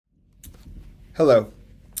Hello.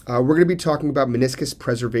 We're going to be talking about meniscus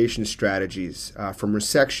preservation strategies from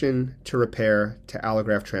resection to repair to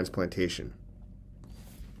allograft transplantation.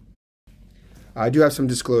 I do have some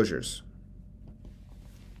disclosures.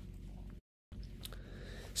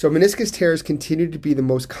 So meniscus tears continue to be the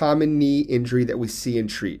most common knee injury that we see and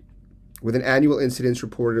treat, with an annual incidence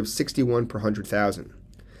reported of 61 per 100,000.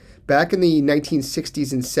 Back in the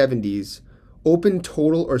 1960s and 70s, open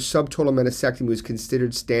total or subtotal meniscectomy was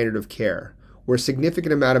considered standard of care, where a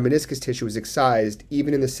significant amount of meniscus tissue was excised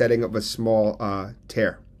even in the setting of a small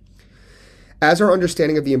tear. As our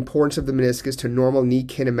understanding of the importance of the meniscus to normal knee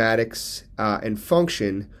kinematics and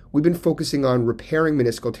function, we've been focusing on repairing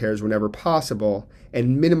meniscal tears whenever possible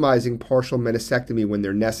and minimizing partial meniscectomy when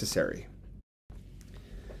they're necessary.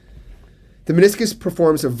 The meniscus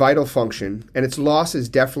performs a vital function, and its loss is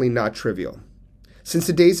definitely not trivial. Since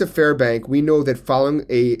the days of Fairbank, we know that following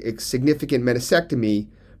a significant meniscectomy,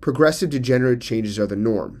 progressive degenerative changes are the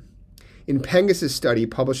norm. In Pengus's study,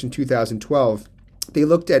 published in 2012, they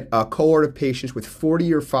looked at a cohort of patients with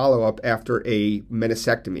 40-year follow-up after a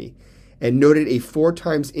meniscectomy and noted a 4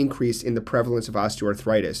 times increase in the prevalence of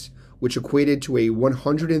osteoarthritis, which equated to a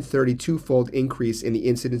 132-fold increase in the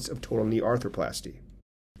incidence of total knee arthroplasty.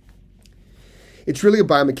 It's really a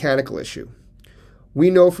biomechanical issue. We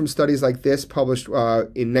know from studies like this published in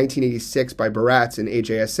 1986 by Baratz and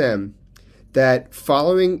AJSM that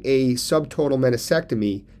following a subtotal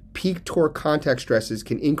meniscectomy, peak torque contact stresses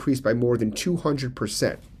can increase by more than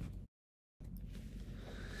 200%.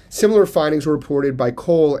 Similar findings were reported by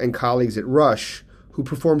Cole and colleagues at Rush, who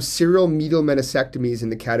performed serial medial meniscectomies in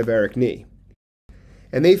the cadaveric knee.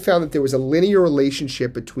 And they found that there was a linear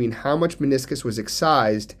relationship between how much meniscus was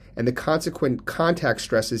excised and the consequent contact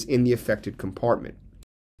stresses in the affected compartment.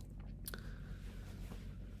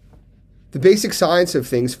 The basic science of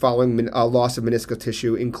things following loss of meniscal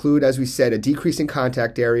tissue include, as we said, a decrease in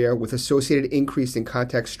contact area with associated increase in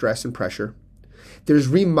contact stress and pressure. There's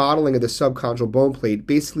remodeling of the subchondral bone plate,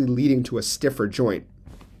 basically leading to a stiffer joint.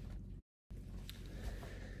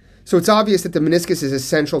 So it's obvious that the meniscus is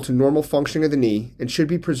essential to normal functioning of the knee and should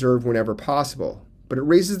be preserved whenever possible. But it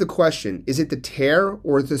raises the question, is it the tear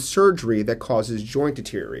or the surgery that causes joint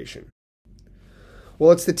deterioration?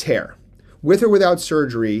 Well, it's the tear. With or without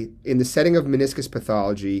surgery, in the setting of meniscus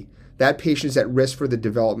pathology, that patient is at risk for the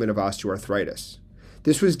development of osteoarthritis.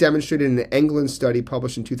 This was demonstrated in an England study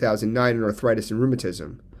published in 2009 in Arthritis and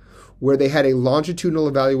Rheumatism, where they had a longitudinal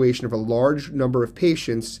evaluation of a large number of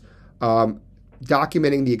patients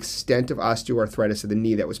documenting the extent of osteoarthritis of the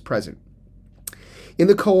knee that was present. In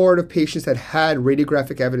the cohort of patients that had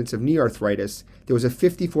radiographic evidence of knee arthritis, there was a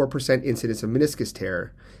 54% incidence of meniscus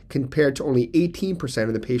tear, compared to only 18%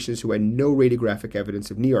 of the patients who had no radiographic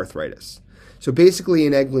evidence of knee arthritis. So basically,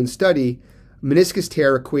 in England's study, meniscus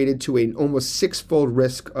tear equated to an almost 6-fold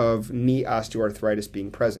risk of knee osteoarthritis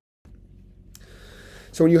being present.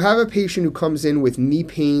 So when you have a patient who comes in with knee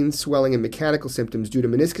pain, swelling, and mechanical symptoms due to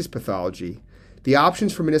meniscus pathology, the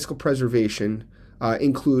options for meniscal preservation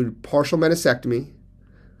include partial meniscectomy,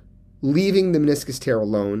 leaving the meniscus tear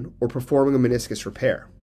alone, or performing a meniscus repair.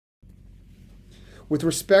 With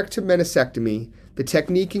respect to meniscectomy, the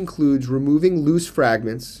technique includes removing loose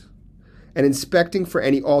fragments and inspecting for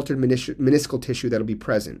any altered meniscal tissue that will be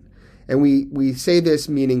present. And we say this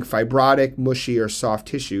meaning fibrotic, mushy, or soft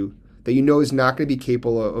tissue that you know is not going to be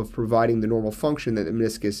capable of providing the normal function that the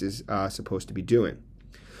meniscus is supposed to be doing.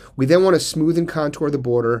 We then want to smooth and contour the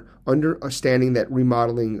border, understanding that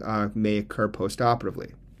remodeling may occur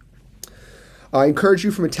postoperatively. I encourage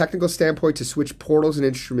you from a technical standpoint to switch portals and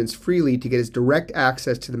instruments freely to get as direct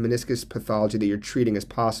access to the meniscus pathology that you're treating as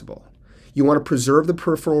possible. You want to preserve the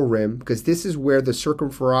peripheral rim because this is where the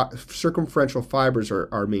circumferential fibers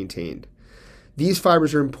are maintained. These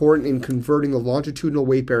fibers are important in converting the longitudinal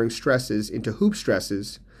weight-bearing stresses into hoop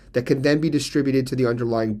stresses that can then be distributed to the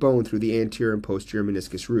underlying bone through the anterior and posterior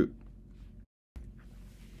meniscus root.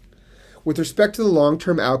 With respect to the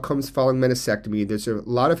long-term outcomes following meniscectomy, there's a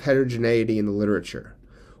lot of heterogeneity in the literature.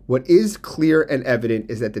 What is clear and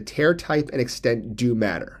evident is that the tear type and extent do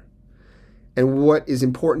matter. And what is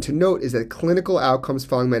important to note is that clinical outcomes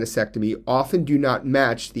following meniscectomy often do not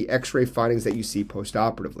match the X-ray findings that you see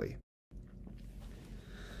postoperatively.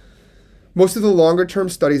 Most of the longer-term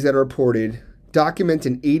studies that are reported document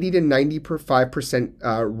an 80 to 95%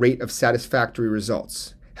 rate of satisfactory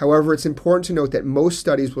results. However, it's important to note that most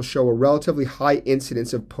studies will show a relatively high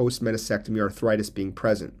incidence of post-meniscectomy arthritis being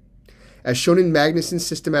present. As shown in Magnuson's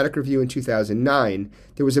systematic review in 2009,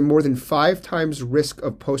 there was a more than 5 times risk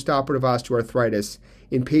of postoperative osteoarthritis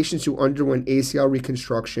in patients who underwent ACL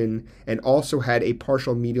reconstruction and also had a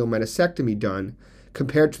partial medial meniscectomy done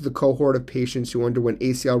compared to the cohort of patients who underwent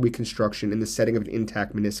ACL reconstruction in the setting of an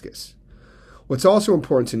intact meniscus. What's also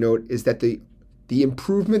important to note is that the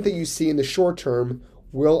improvement that you see in the short term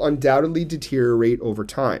will undoubtedly deteriorate over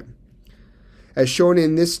time. As shown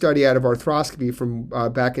in this study out of arthroscopy from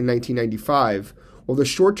back in 1995, while the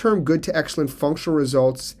short-term good to excellent functional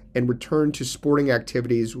results and return to sporting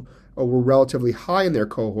activities were relatively high in their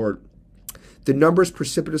cohort, the numbers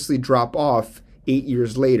precipitously drop off 8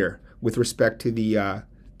 years later with respect to the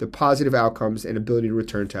positive outcomes and ability to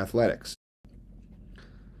return to athletics.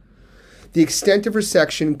 The extent of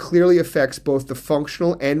resection clearly affects both the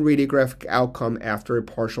functional and radiographic outcome after a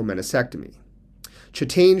partial meniscectomy.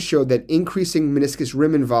 Chataine showed that increasing meniscus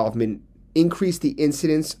rim involvement increased the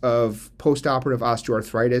incidence of postoperative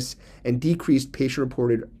osteoarthritis and decreased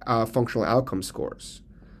patient-reported functional outcome scores.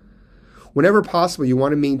 Whenever possible, you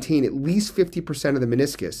want to maintain at least 50% of the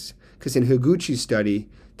meniscus, because in Higuchi's study,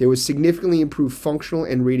 there was significantly improved functional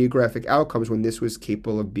and radiographic outcomes when this was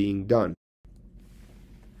capable of being done.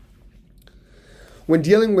 When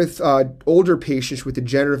dealing with older patients with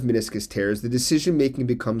degenerative meniscus tears, the decision-making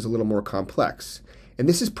becomes a little more complex. And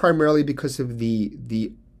this is primarily because of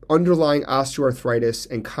the underlying osteoarthritis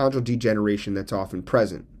and chondral degeneration that's often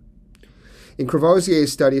present. In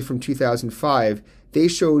Cravozier's study from 2005, they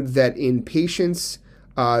showed that in patients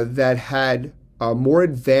that had more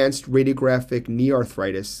advanced radiographic knee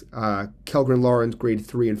arthritis, Kellgren-Lawrence grade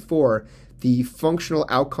 3 and 4, the functional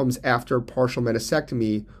outcomes after partial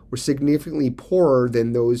meniscectomy were significantly poorer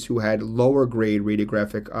than those who had lower grade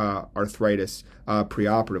radiographic arthritis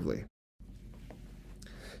preoperatively.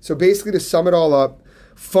 So basically, to sum it all up,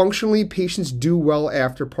 functionally, patients do well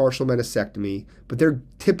after partial meniscectomy, but they're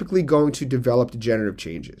typically going to develop degenerative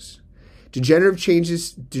changes. Degenerative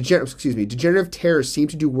tears seem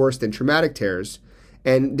to do worse than traumatic tears,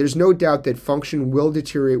 and there's no doubt that function will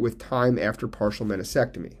deteriorate with time after partial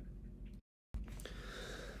meniscectomy.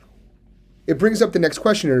 It brings up the next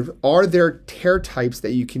question of, are there tear types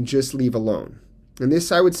that you can just leave alone? And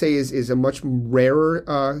this, I would say, is a much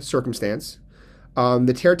rarer circumstance.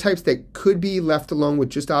 The tear types that could be left alone with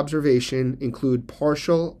just observation include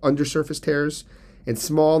partial undersurface tears and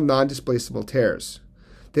small non-displaceable tears.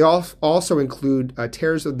 They also include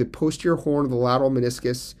tears of the posterior horn of the lateral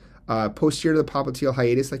meniscus, posterior to the popliteal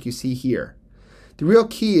hiatus like you see here. The real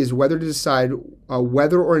key is whether to decide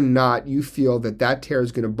whether or not you feel that that tear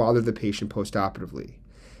is going to bother the patient postoperatively.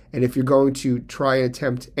 And if you're going to try and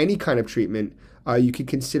attempt any kind of treatment, you could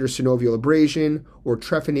consider synovial abrasion or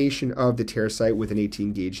trephination of the tear site with an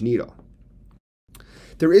 18-gauge needle.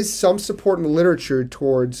 There is some support in the literature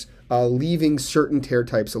towards leaving certain tear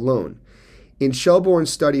types alone. In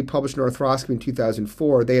Shelbourne's study published in Arthroscopy in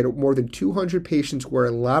 2004, they had more than 200 patients where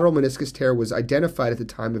a lateral meniscus tear was identified at the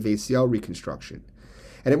time of ACL reconstruction.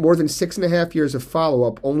 And at more than 6.5 years of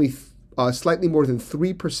follow-up, only slightly more than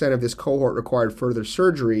 3% of this cohort required further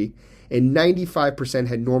surgery, and 95%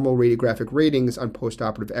 had normal radiographic ratings on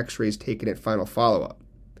postoperative x-rays taken at final follow-up.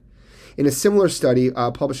 In a similar study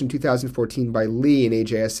published in 2014 by Lee in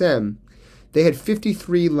AJSM, they had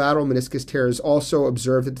 53 lateral meniscus tears also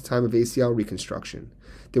observed at the time of ACL reconstruction.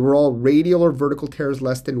 They were all radial or vertical tears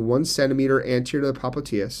less than 1 centimeter anterior to the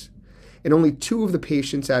popliteus, and only 2 of the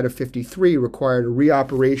patients out of 53 required a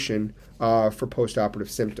reoperation for postoperative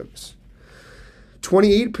symptoms.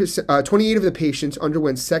 28 of the patients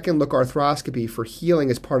underwent second-look arthroscopy for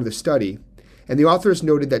healing as part of the study, and the authors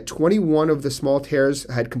noted that 21 of the small tears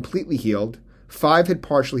had completely healed, 5 had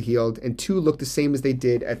partially healed, and 2 looked the same as they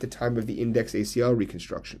did at the time of the index ACL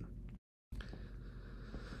reconstruction.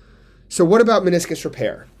 So what about meniscus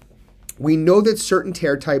repair? We know that certain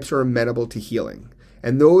tear types are amenable to healing,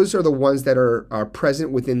 and those are the ones that are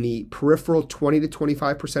present within the peripheral 20 to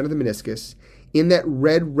 25% of the meniscus in that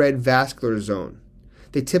red vascular zone.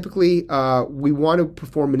 They typically, we want to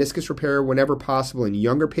perform meniscus repair whenever possible in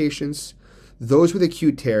younger patients, those with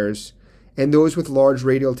acute tears, and those with large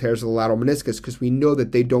radial tears of the lateral meniscus, because we know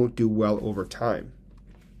that they don't do well over time.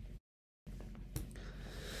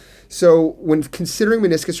 So when considering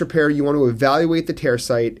meniscus repair, you want to evaluate the tear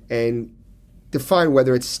site and define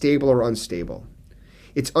whether it's stable or unstable.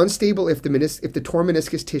 It's unstable if the torn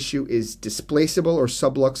meniscus tissue is displaceable or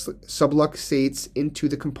subluxates into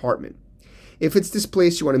the compartment. If it's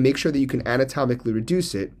displaced, you want to make sure that you can anatomically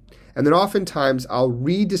reduce it. And then oftentimes, I'll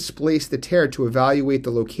re-displace the tear to evaluate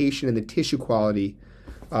the location and the tissue quality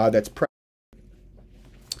that's present.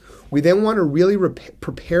 We then want to really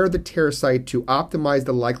prepare the tear site to optimize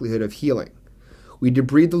the likelihood of healing. We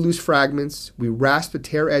debride the loose fragments. We rasp the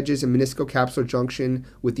tear edges and meniscocapsular junction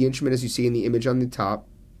with the instrument as you see in the image on the top.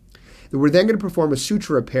 We're then going to perform a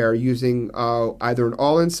suture repair using either an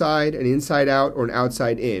all-inside, an inside-out, or an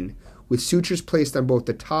outside-in, with sutures placed on both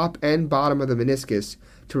the top and bottom of the meniscus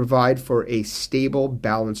to provide for a stable,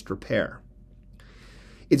 balanced repair.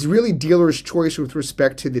 It's really dealer's choice with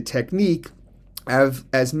respect to the technique,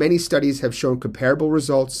 as many studies have shown comparable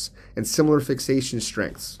results and similar fixation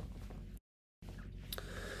strengths.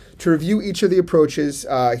 To review each of the approaches,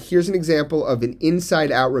 here's an example of an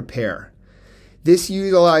inside-out repair. This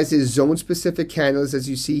utilizes zone-specific cannulas, as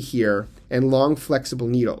you see here, and long, flexible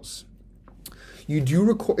needles.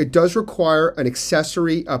 It does require an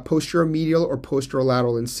accessory posterior medial or posterior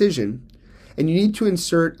lateral incision, and you need to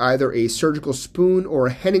insert either a surgical spoon or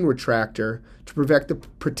a Henning retractor to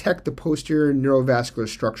protect the posterior neurovascular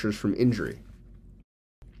structures from injury.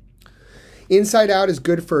 Inside out is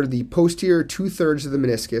good for the posterior 2/3 of the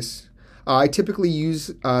meniscus. I typically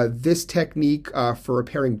use this technique for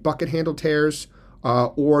repairing bucket handle tears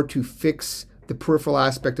or to fix the peripheral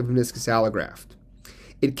aspect of meniscus allograft.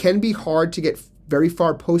 It can be hard to get very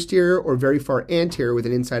far posterior or very far anterior with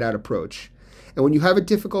an inside-out approach. And when you have a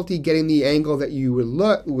difficulty getting the angle that you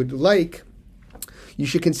would like, you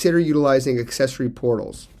should consider utilizing accessory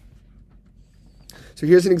portals. So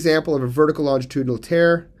here's an example of a vertical longitudinal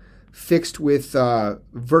tear fixed with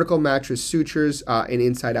vertical mattress sutures in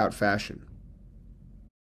inside-out fashion.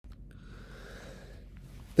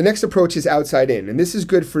 The next approach is outside in, and this is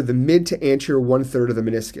good for the mid to anterior 1/3 of the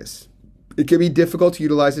meniscus. It can be difficult to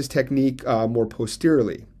utilize this technique more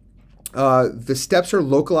posteriorly. The steps are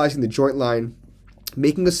localizing the joint line,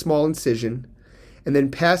 making a small incision, and then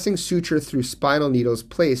passing suture through spinal needles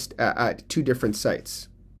placed at 2 different sites.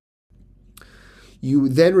 You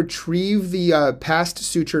then retrieve the passed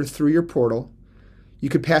suture through your portal. You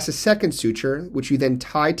could pass a second suture, which you then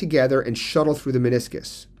tie together and shuttle through the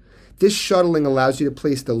meniscus. This shuttling allows you to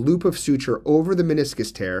place the loop of suture over the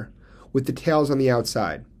meniscus tear with the tails on the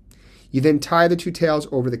outside. You then tie the 2 tails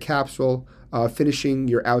over the capsule, finishing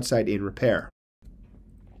your outside-in repair.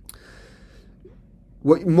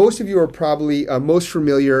 What most of you are probably most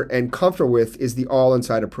familiar and comfortable with is the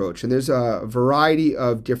all-inside approach. And there's a variety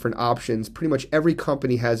of different options. Pretty much every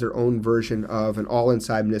company has their own version of an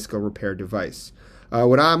all-inside meniscal repair device.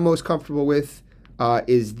 What I'm most comfortable with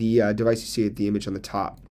is the device you see at the image on the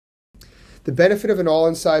top. The benefit of an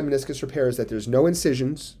all-inside meniscus repair is that there's no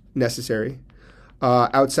incisions necessary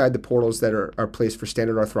outside the portals that are placed for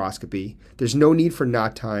standard arthroscopy. There's no need for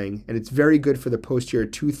knot tying, and it's very good for the posterior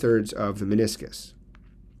 2/3 of the meniscus.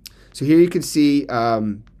 So here you can see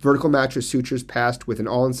vertical mattress sutures passed with an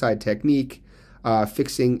all-inside technique,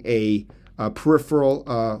 fixing a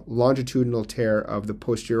peripheral longitudinal tear of the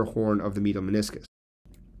posterior horn of the medial meniscus.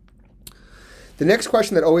 The next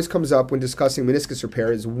question that always comes up when discussing meniscus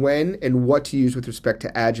repair is when and what to use with respect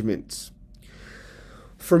to adjuvants.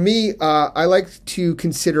 For me, I like to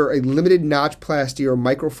consider a limited notchplasty or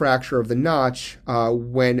microfracture of the notch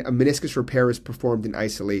when a meniscus repair is performed in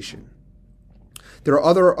isolation. There are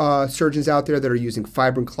other surgeons out there that are using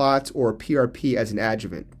fibrin clots or PRP as an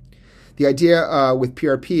adjuvant. The idea with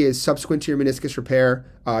PRP is subsequent to your meniscus repair,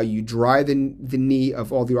 you dry the knee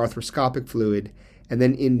of all the arthroscopic fluid and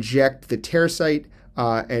then inject the tear site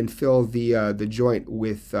and fill the joint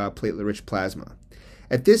with platelet-rich plasma.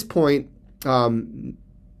 At this point,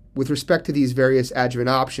 with respect to these various adjuvant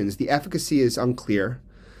options, the efficacy is unclear.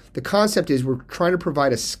 The concept is we're trying to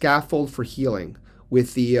provide a scaffold for healing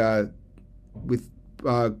with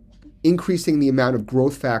increasing the amount of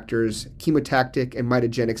growth factors, chemotactic and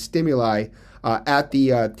mitogenic stimuli at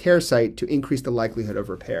the tear site to increase the likelihood of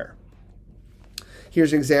repair.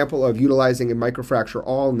 Here's an example of utilizing a microfracture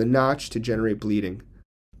all in the notch to generate bleeding.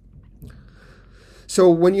 So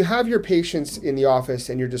when you have your patients in the office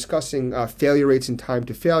and you're discussing failure rates and time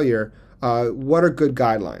to failure, what are good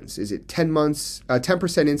guidelines? Is it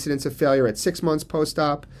 10% incidence of failure at 6 months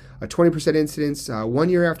post-op, a 20% incidence 1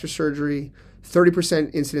 year after surgery,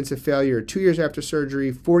 30% incidence of failure 2 years after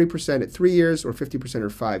surgery, 40% at 3 years, or 50%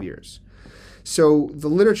 at 5 years? So the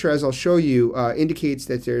literature, as I'll show you, indicates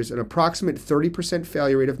that there's an approximate 30%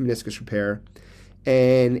 failure rate of meniscus repair,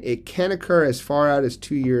 and it can occur as far out as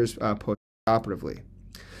 2 years post-operatively.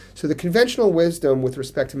 So the conventional wisdom with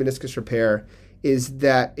respect to meniscus repair is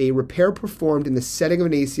that a repair performed in the setting of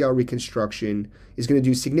an ACL reconstruction is going to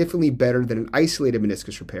do significantly better than an isolated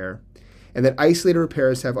meniscus repair, and that isolated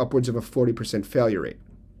repairs have upwards of a 40% failure rate.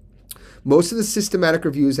 Most of the systematic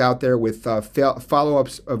reviews out there with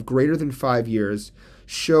follow-ups of greater than 5 years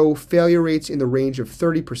show failure rates in the range of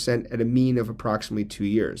 30% at a mean of approximately 2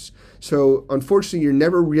 years. So unfortunately, you're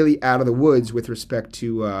never really out of the woods with respect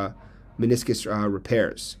to meniscus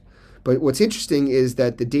repairs. But what's interesting is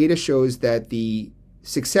that the data shows that the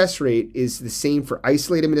success rate is the same for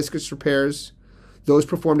isolated meniscus repairs, those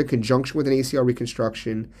performed in conjunction with an ACL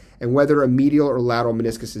reconstruction, and whether a medial or lateral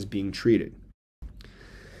meniscus is being treated.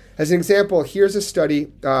 As an example, here's a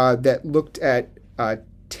study that looked at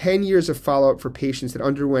 10 years of follow-up for patients that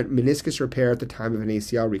underwent meniscus repair at the time of an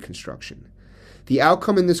ACL reconstruction. The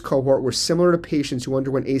outcome in this cohort were similar to patients who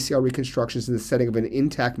underwent ACL reconstructions in the setting of an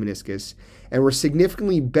intact meniscus and were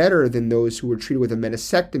significantly better than those who were treated with a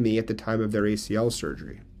meniscectomy at the time of their ACL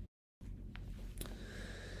surgery.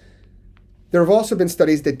 There have also been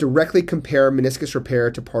studies that directly compare meniscus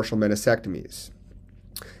repair to partial meniscectomies.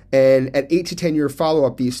 And at 8 to 10 year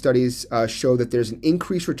follow-up, these studies show that there's an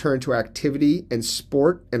increased return to activity and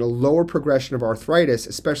sport and a lower progression of arthritis,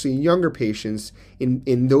 especially in younger patients,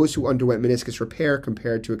 in those who underwent meniscus repair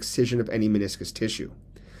compared to excision of any meniscus tissue.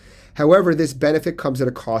 However, this benefit comes at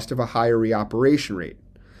a cost of a higher reoperation rate.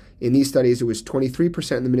 In these studies, it was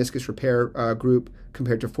 23% in the meniscus repair group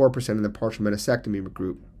compared to 4% in the partial meniscectomy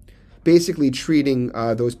group, basically treating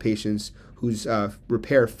those patients whose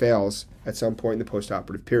repair fails at some point in the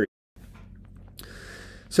postoperative period.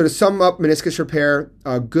 So to sum up, meniscus repair,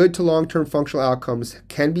 good to long-term functional outcomes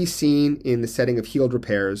can be seen in the setting of healed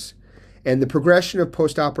repairs, and the progression of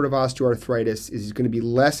postoperative osteoarthritis is going to be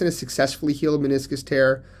less in a successfully healed meniscus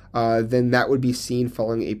tear than that would be seen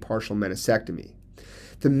following a partial meniscectomy.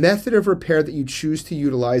 The method of repair that you choose to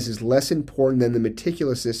utilize is less important than the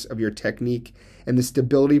meticulousness of your technique and the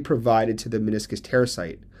stability provided to the meniscus tear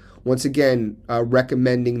site. Once again,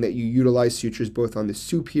 recommending that you utilize sutures both on the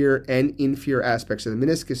superior and inferior aspects of the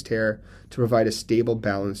meniscus tear to provide a stable,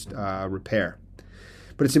 balanced repair.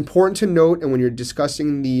 But it's important to note, and when you're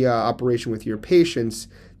discussing the operation with your patients,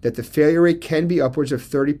 that the failure rate can be upwards of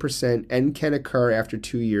 30% and can occur after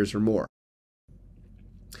 2 years or more.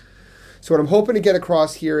 So what I'm hoping to get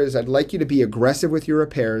across here is I'd like you to be aggressive with your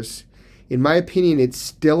repairs. In my opinion, it's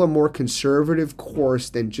still a more conservative course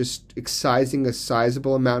than just excising a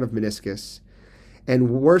sizable amount of meniscus.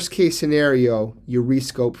 And worst case scenario, you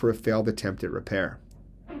rescope for a failed attempt at repair.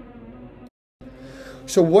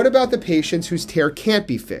 So what about the patients whose tear can't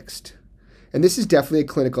be fixed? And this is definitely a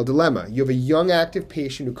clinical dilemma. You have a young active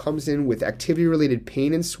patient who comes in with activity-related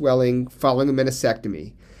pain and swelling following a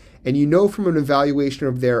meniscectomy. And you know from an evaluation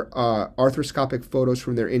of their arthroscopic photos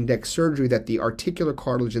from their index surgery that the articular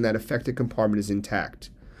cartilage in that affected compartment is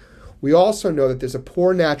intact. We also know that there's a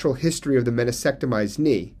poor natural history of the meniscectomized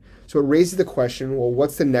knee. So it raises the question, well,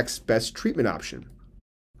 what's the next best treatment option?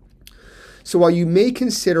 So while you may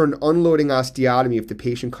consider an unloading osteotomy if the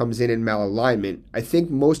patient comes in malalignment, I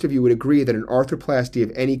think most of you would agree that an arthroplasty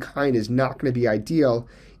of any kind is not going to be ideal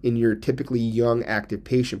in your typically young active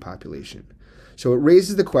patient population. So it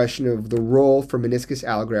raises the question of the role for meniscus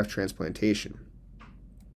allograft transplantation.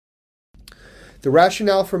 The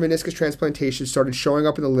rationale for meniscus transplantation started showing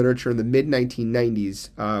up in the literature in the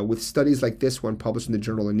mid-1990s with studies like this one published in the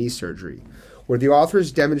Journal of Knee Surgery, where the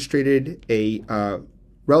authors demonstrated a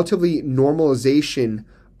relatively normalization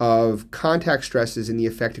of contact stresses in the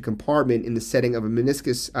affected compartment in the setting of a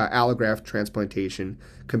meniscus allograft transplantation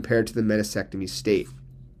compared to the meniscectomy state.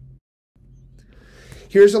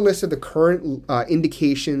 Here's a list of the current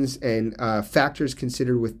indications and factors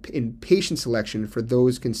considered in patient selection for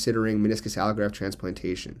those considering meniscus allograft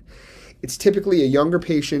transplantation. It's typically a younger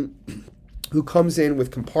patient who comes in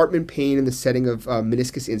with compartment pain in the setting of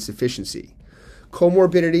meniscus insufficiency.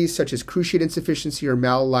 Comorbidities such as cruciate insufficiency or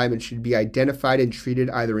malalignment should be identified and treated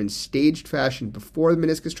either in staged fashion before the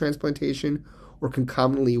meniscus transplantation or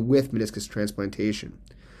concomitantly with meniscus transplantation.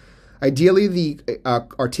 Ideally, the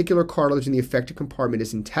articular cartilage in the affected compartment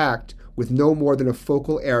is intact with no more than a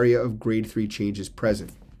focal area of grade 3 changes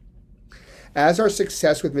present. As our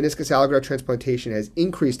success with meniscus allograft transplantation has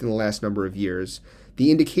increased in the last number of years, the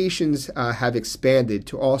indications have expanded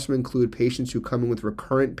to also include patients who come in with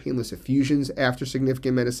recurrent painless effusions after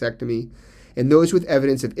significant meniscectomy, and those with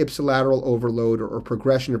evidence of ipsilateral overload or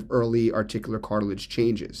progression of early articular cartilage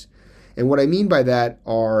changes. And what I mean by that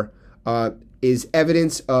is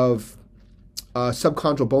evidence of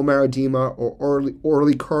subchondral bone marrow edema or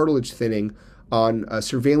early cartilage thinning on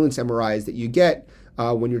surveillance MRIs that you get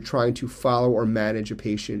when you're trying to follow or manage a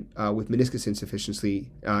patient with meniscus insufficiency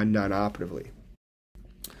non-operatively.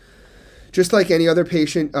 Just like any other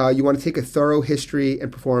patient, you want to take a thorough history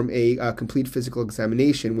and perform a complete physical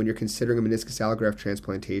examination when you're considering a meniscus allograft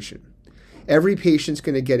transplantation. Every patient's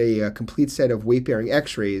going to get a complete set of weight-bearing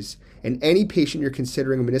x-rays, and any patient you're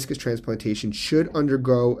considering a meniscus transplantation should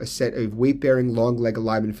undergo a set of weight-bearing long leg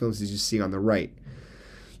alignment films as you see on the right.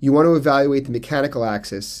 You want to evaluate the mechanical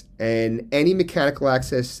axis, and any mechanical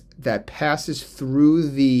axis that passes through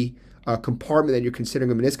the compartment that you're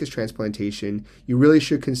considering a meniscus transplantation, you really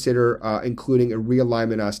should consider including a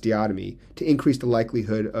realignment osteotomy to increase the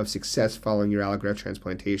likelihood of success following your allograft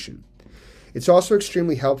transplantation. It's also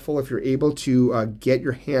extremely helpful if you're able to get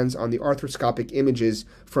your hands on the arthroscopic images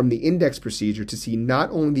from the index procedure to see not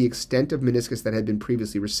only the extent of meniscus that had been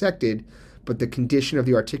previously resected, but the condition of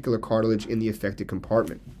the articular cartilage in the affected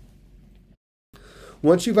compartment.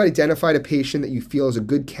 Once you've identified a patient that you feel is a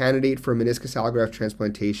good candidate for a meniscus allograft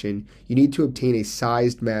transplantation, you need to obtain a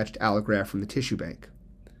sized matched allograft from the tissue bank.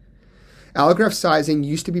 Allograft sizing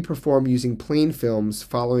used to be performed using plain films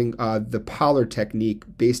following the Pollard technique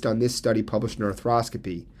based on this study published in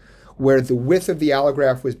Arthroscopy, where the width of the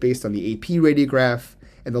allograft was based on the AP radiograph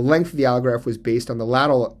and the length of the allograft was based on the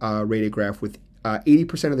lateral radiograph, with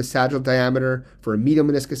 80% of the sagittal diameter for a medial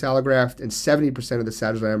meniscus allograft and 70% of the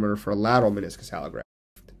sagittal diameter for a lateral meniscus allograft.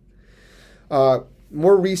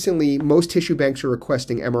 More recently, most tissue banks are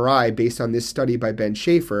requesting MRI based on this study by Ben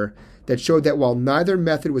Schaefer that showed that while neither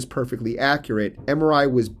method was perfectly accurate,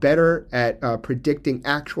 MRI was better at predicting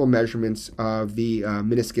actual measurements of the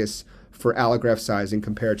meniscus for allograft sizing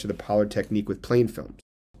compared to the Pollard technique with plain films.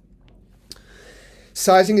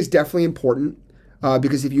 Sizing is definitely important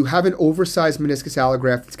because if you have an oversized meniscus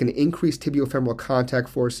allograft, it's going to increase tibiofemoral contact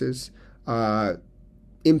forces,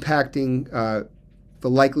 impacting the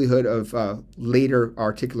likelihood of later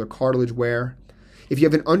articular cartilage wear. If you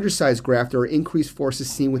have an undersized graft, there are increased forces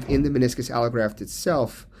seen within the meniscus allograft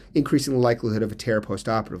itself, increasing the likelihood of a tear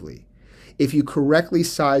postoperatively. If you correctly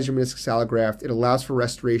size your meniscus allograft, it allows for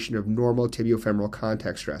restoration of normal tibiofemoral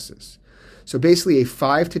contact stresses. So basically, a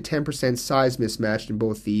 5 to 10% size mismatch in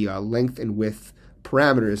both the length and width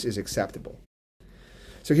parameters is acceptable.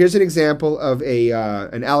 So here's an example of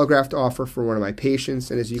an allograft offer for one of my patients,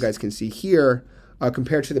 and as you guys can see here,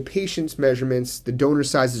 compared to the patient's measurements, the donor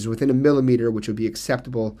size is within 1 millimeter, which would be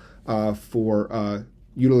acceptable for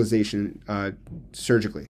utilization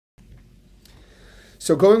surgically.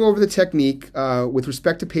 So going over the technique, with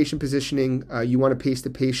respect to patient positioning, you want to place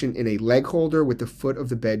the patient in a leg holder with the foot of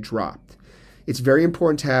the bed dropped. It's very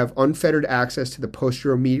important to have unfettered access to the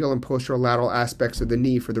posteromedial and posterolateral aspects of the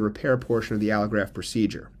knee for the repair portion of the allograft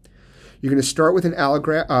procedure. You're going to start with an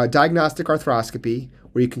diagnostic arthroscopy,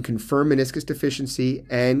 where you can confirm meniscus deficiency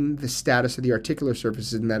and the status of the articular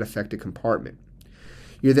surfaces in that affected compartment.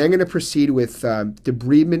 You're then going to proceed with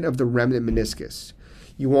debridement of the remnant meniscus.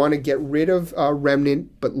 You want to get rid of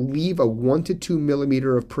remnant, but leave a 1 to 2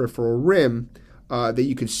 millimeter of peripheral rim that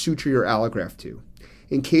you can suture your allograft to.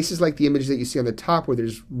 In cases like the image that you see on the top, where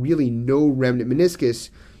there's really no remnant meniscus,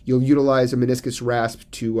 you'll utilize a meniscus rasp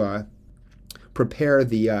to prepare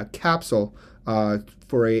the capsule to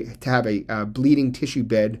have a bleeding tissue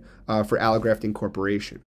bed for allograft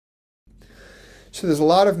incorporation. So there's a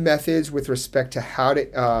lot of methods with respect to how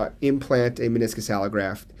to implant a meniscus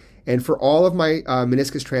allograft. And for all of my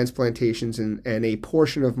meniscus transplantations and a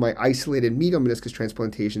portion of my isolated medial meniscus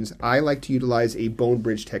transplantations, I like to utilize a bone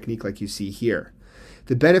bridge technique like you see here.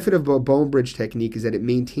 The benefit of a bone bridge technique is that it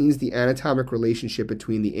maintains the anatomic relationship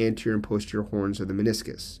between the anterior and posterior horns of the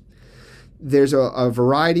meniscus. There's a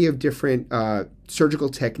variety of different surgical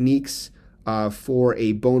techniques for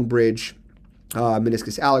a bone bridge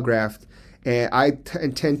meniscus allograft, and I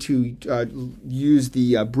intend to use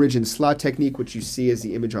the bridge and slot technique, which you see as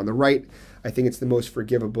the image on the right. I think it's the most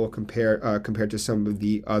forgivable compared to some of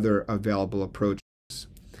the other available approaches.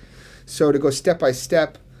 So to go step by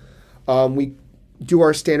step, we do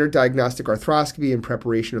our standard diagnostic arthroscopy in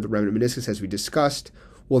preparation of the remnant meniscus as we discussed.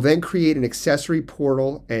 We'll then create an accessory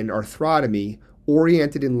portal and arthrotomy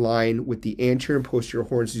oriented in line with the anterior and posterior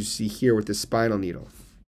horns you see here with the spinal needle.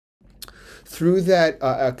 Through that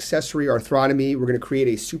accessory arthrotomy, we're going to create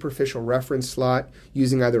a superficial reference slot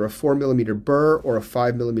using either a 4 millimeter burr or a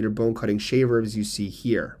 5 millimeter bone cutting shaver as you see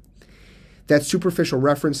here. That superficial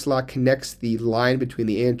reference slot connects the line between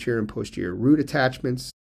the anterior and posterior root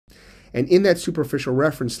attachments. And in that superficial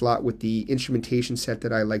reference slot with the instrumentation set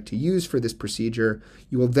that I like to use for this procedure,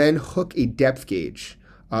 you will then hook a depth gauge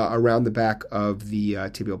around the back of the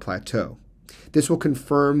tibial plateau. This will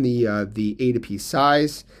confirm the A to P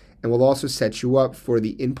size and will also set you up for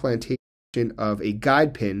the implantation of a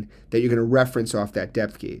guide pin that you're going to reference off that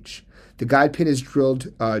depth gauge. The guide pin is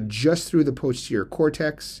drilled just through the posterior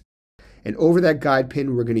cortex. And over that guide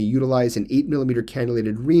pin, we're going to utilize an 8 millimeter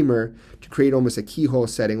cannulated reamer to create almost a keyhole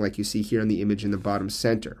setting like you see here in the image in the bottom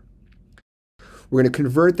center. We're going to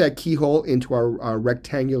convert that keyhole into our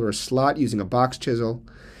rectangular slot using a box chisel.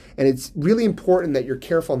 And it's really important that you're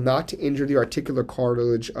careful not to injure the articular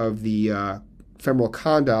cartilage of the femoral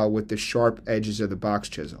condyle with the sharp edges of the box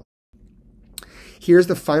chisel. Here's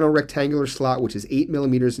the final rectangular slot, which is 8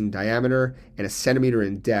 millimeters in diameter and a centimeter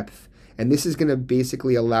in depth. And this is going to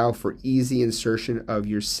basically allow for easy insertion of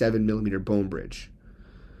your 7 millimeter bone bridge.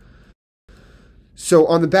 So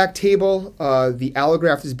on the back table, the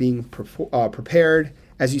allograft is being prepared.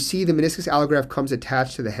 As you see, the meniscus allograft comes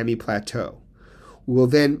attached to the hemiplateau. We will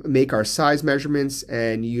then make our size measurements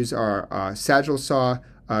and use our sagittal saw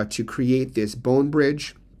to create this bone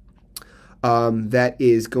bridge that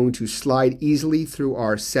is going to slide easily through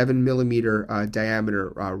our 7 millimeter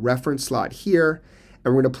diameter reference slot here.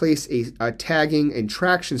 And we're going to place a tagging and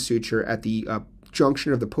traction suture at the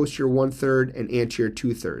junction of the posterior 1/3 and anterior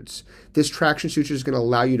 2/3. This traction suture is going to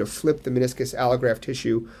allow you to flip the meniscus allograft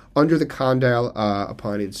tissue under the condyle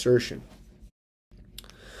upon insertion.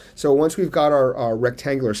 So once we've got our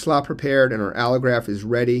rectangular slot prepared and our allograft is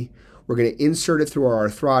ready, we're going to insert it through our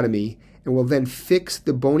arthrotomy, and we'll then fix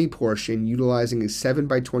the bony portion utilizing a 7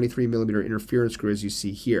 by 23 millimeter interference screw, as you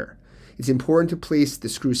see here. It's important to place the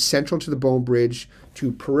screw central to the bone bridge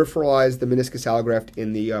to peripheralize the meniscus allograft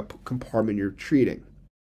in the compartment you're treating.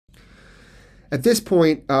 At this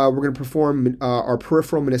point, we're going to perform our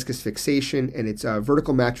peripheral meniscus fixation, and it's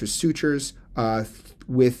vertical mattress sutures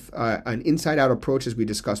with an inside-out approach, as we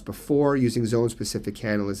discussed before, using zone-specific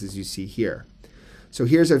cannulas, as you see here. So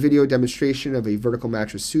here's a video demonstration of a vertical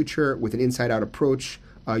mattress suture with an inside-out approach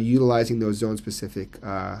utilizing those zone-specific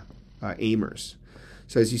aimers.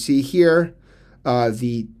 So as you see here,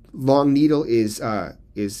 the long needle is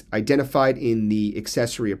identified in the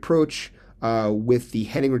accessory approach with the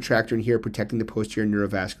Henning retractor in here protecting the posterior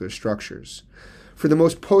neurovascular structures. For the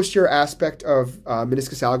most posterior aspect of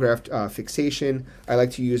meniscus allograft fixation, I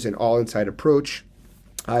like to use an all-inside approach.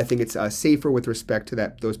 I think it's safer with respect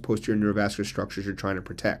to those posterior neurovascular structures you're trying to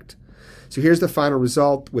protect. So here's the final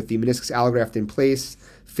result with the meniscus allograft in place,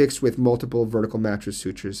 fixed with multiple vertical mattress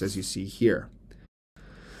sutures, as you see here.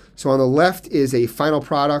 So on the left is a final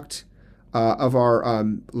product of our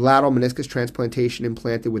lateral meniscus transplantation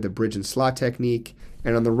implanted with a bridge and slot technique.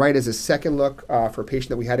 And on the right is a second look for a patient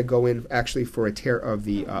that we had to go in actually for a tear of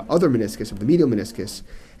the other meniscus, of the medial meniscus.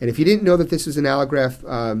 And if you didn't know that this was an allograft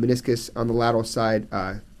meniscus on the lateral side,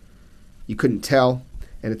 you couldn't tell.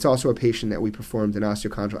 And it's also a patient that we performed an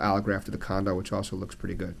osteochondral allograft of the condyle, which also looks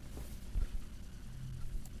pretty good.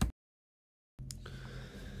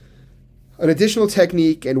 An additional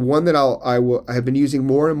technique, and one that I have been using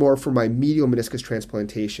more and more for my medial meniscus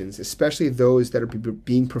transplantations, especially those that are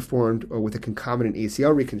being performed with a concomitant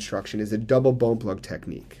ACL reconstruction, is a double bone plug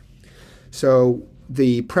technique. So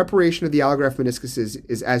the preparation of the allograft meniscus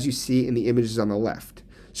is as you see in the images on the left.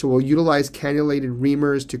 So we'll utilize cannulated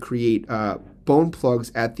reamers to create bone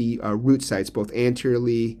plugs at the root sites, both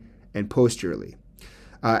anteriorly and posteriorly.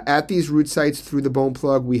 At these root sites through the bone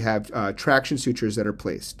plug, we have traction sutures that are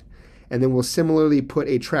placed. And then we'll similarly put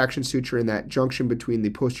a traction suture in that junction between the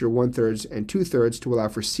posterior 1/3 and 2/3 to allow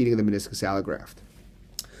for seating of the meniscus allograft.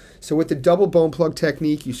 So with the double bone plug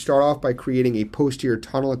technique, you start off by creating a posterior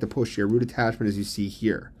tunnel at the posterior root attachment, as you see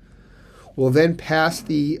here. We'll then pass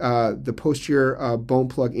the posterior bone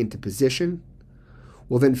plug into position.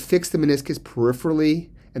 We'll then fix the meniscus peripherally,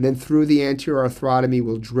 and then through the anterior arthrotomy,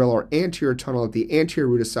 we'll drill our anterior tunnel at the anterior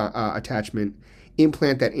root attachment,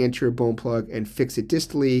 implant that anterior bone plug, and fix it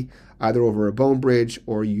distally, either over a bone bridge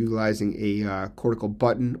or utilizing a cortical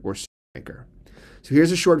button or anchor. So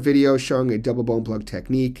here's a short video showing a double bone plug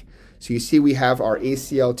technique. So you see we have our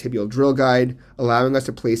ACL tibial drill guide, allowing us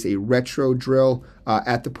to place a retro drill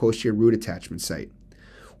at the posterior root attachment site.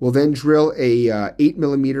 We'll then drill a 8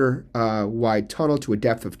 millimeter wide tunnel to a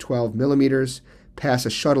depth of 12 millimeters, pass a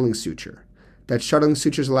shuttling suture. That shuttling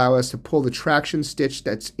sutures allow us to pull the traction stitch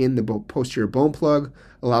that's in the posterior bone plug,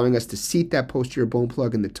 allowing us to seat that posterior bone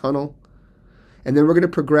plug in the tunnel. And then we're going to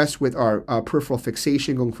progress with our peripheral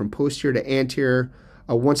fixation, going from posterior to anterior.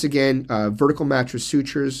 Once again, vertical mattress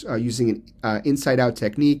sutures using an inside-out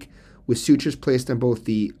technique with sutures placed on both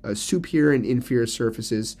the superior and inferior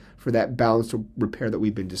surfaces for that balanced repair that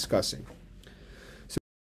we've been discussing.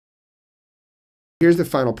 Here's the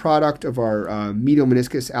final product of our medial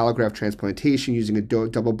meniscus allograft transplantation using a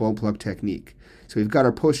double bone plug technique. So we've got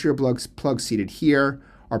our posterior plug seated here,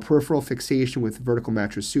 our peripheral fixation with vertical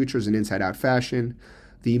mattress sutures in inside-out fashion.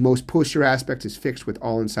 The most posterior aspect is fixed with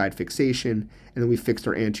all-inside fixation, and then we fixed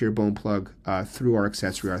our anterior bone plug through our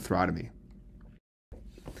accessory arthrotomy.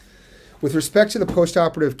 With respect to the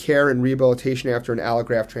postoperative care and rehabilitation after an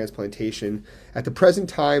allograft transplantation, at the present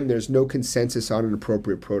time, there's no consensus on an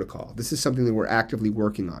appropriate protocol. This is something that we're actively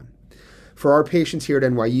working on. For our patients here at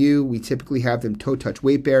NYU, we typically have them toe-touch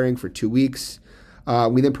weight-bearing for 2 weeks.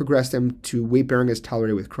 We then progress them to weight-bearing as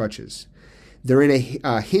tolerated with crutches. They're in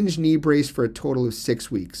a hinged knee brace for a total of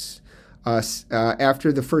 6 weeks.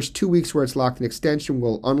 After the first 2 weeks where it's locked in extension,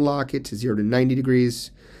 we'll unlock it to 0 to 90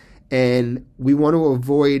 degrees. And we want to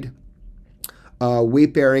avoid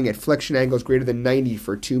weight bearing at flexion angles greater than 90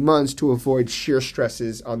 for 2 months to avoid shear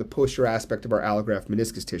stresses on the posterior aspect of our allograft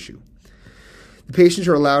meniscus tissue. The patients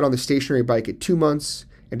are allowed on the stationary bike at 2 months,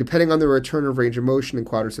 and depending on their return of range of motion and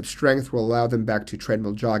quadriceps strength, we'll allow them back to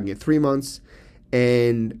treadmill jogging at 3 months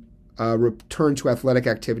and return to athletic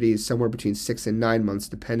activities somewhere between 6 and 9 months,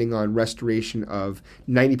 depending on restoration of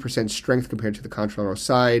 90% strength compared to the contralateral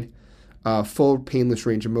side, full painless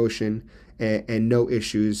range of motion, and no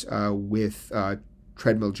issues with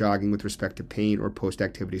treadmill jogging with respect to pain or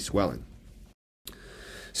post-activity swelling.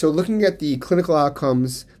 So looking at the clinical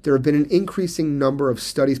outcomes, there have been an increasing number of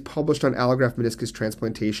studies published on allograft meniscus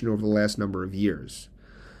transplantation over the last number of years.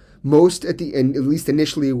 Most, at least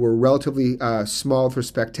initially, were relatively small with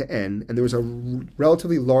respect to N, and there was a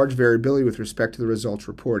relatively large variability with respect to the results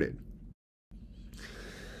reported.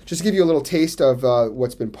 Just to give you a little taste of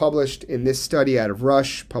what's been published in this study out of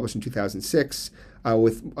Rush, published in 2006,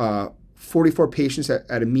 with 44 patients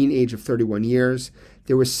at a mean age of 31 years,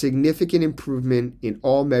 there was significant improvement in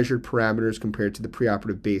all measured parameters compared to the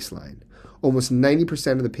preoperative baseline. Almost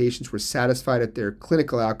 90% of the patients were satisfied at their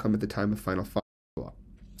clinical outcome at the time of final follow-up.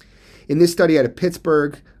 In this study out of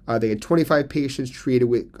Pittsburgh, they had 25 patients treated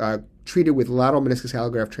with lateral meniscus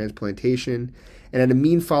allograft transplantation, and at a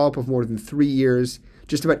mean follow-up of more than 3 years,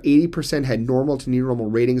 just about 80% had normal to near normal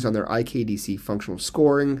ratings on their IKDC functional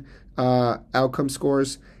scoring outcome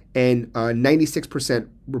scores, and 96%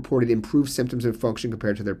 reported improved symptoms and function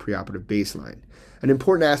compared to their preoperative baseline. An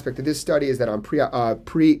important aspect of this study is that on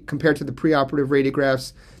compared to the preoperative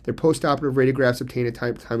radiographs, their postoperative radiographs obtained at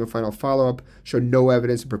time of final follow-up showed no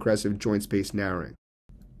evidence of progressive joint space narrowing.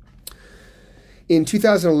 In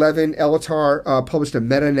 2011, Elatar published a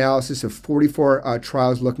meta-analysis of 44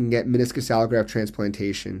 trials looking at meniscus allograft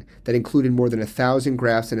transplantation that included more than 1,000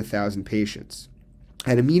 grafts and 1,000 patients.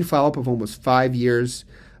 At a mean follow-up of almost 5 years,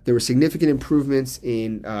 there were significant improvements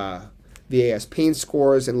in VAS pain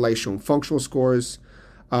scores and light-shown functional scores,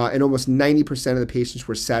 and almost 90% of the patients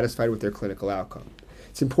were satisfied with their clinical outcome.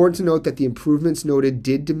 It's important to note that the improvements noted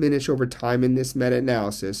did diminish over time in this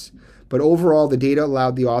meta-analysis, but overall the data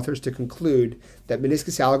allowed the authors to conclude that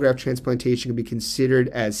meniscus allograft transplantation can be considered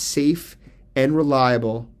as safe and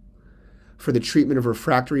reliable for the treatment of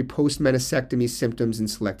refractory post-meniscectomy symptoms in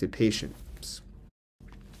selected patients.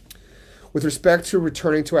 With respect to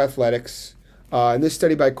returning to athletics, in this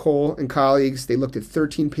study by Cole and colleagues, they looked at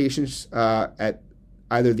 13 patients at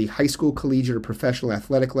either the high school, collegiate, or professional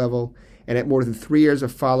athletic level, and at more than 3 years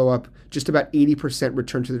of follow-up, just about 80%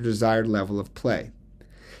 returned to their desired level of play.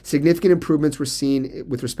 Significant improvements were seen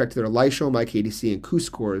with respect to their Lysholm, IKDC, and KOOS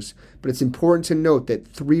scores, but it's important to note that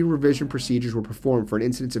 3 revision procedures were performed for an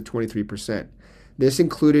incidence of 23%. This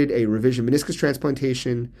included a revision meniscus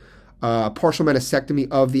transplantation, partial meniscectomy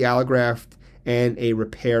of the allograft, and a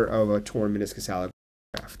repair of a torn meniscus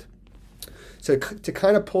allograft. So to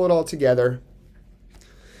kind of pull it all together,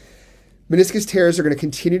 meniscus tears are going to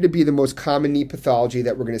continue to be the most common knee pathology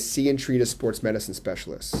that we're going to see and treat as sports medicine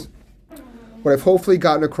specialists. What I've hopefully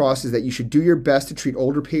gotten across is that you should do your best to treat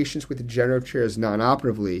older patients with degenerative tears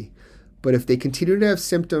non-operatively, but if they continue to have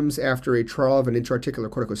symptoms after a trial of an intra-articular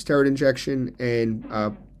corticosteroid injection and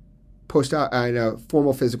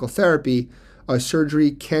formal physical therapy,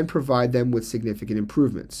 surgery can provide them with significant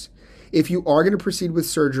improvements. If you are going to proceed with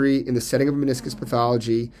surgery in the setting of a meniscus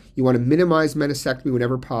pathology, you want to minimize meniscectomy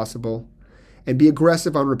whenever possible and be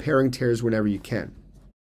aggressive on repairing tears whenever you can.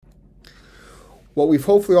 What we've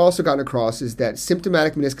hopefully also gotten across is that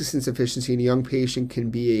symptomatic meniscus insufficiency in a young patient can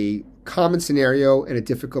be a common scenario and a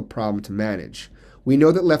difficult problem to manage. We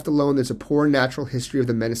know that left alone, there's a poor natural history of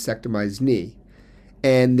the meniscectomized knee.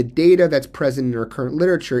 And the data that's present in our current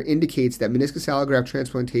literature indicates that meniscus allograft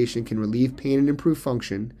transplantation can relieve pain and improve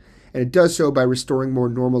function, and it does so by restoring more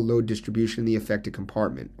normal load distribution in the affected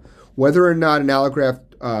compartment. Whether or not an allograft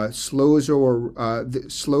slows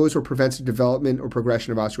or prevents the development or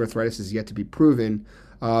progression of osteoarthritis is yet to be proven,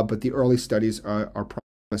 but the early studies are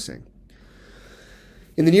promising.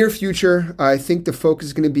 In the near future, I think the focus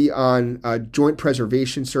is going to be on joint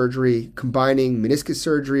preservation surgery, combining meniscus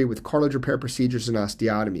surgery with cartilage repair procedures and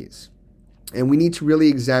osteotomies. And we need to really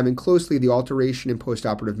examine closely the alteration in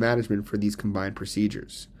postoperative management for these combined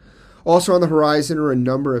procedures. Also on the horizon are a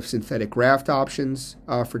number of synthetic graft options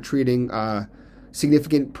for treating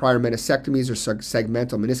significant prior meniscectomies or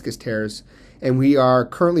segmental meniscus tears, and we are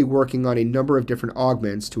currently working on a number of different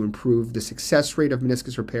augments to improve the success rate of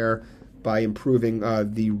meniscus repair by improving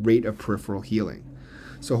the rate of peripheral healing.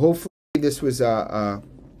 So hopefully This was a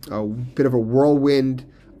bit of a whirlwind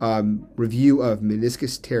review of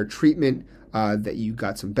meniscus tear treatment that you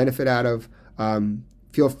got some benefit out of.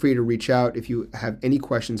 Feel free to reach out if you have any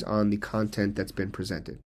questions on the content that's been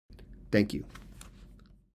presented. Thank you.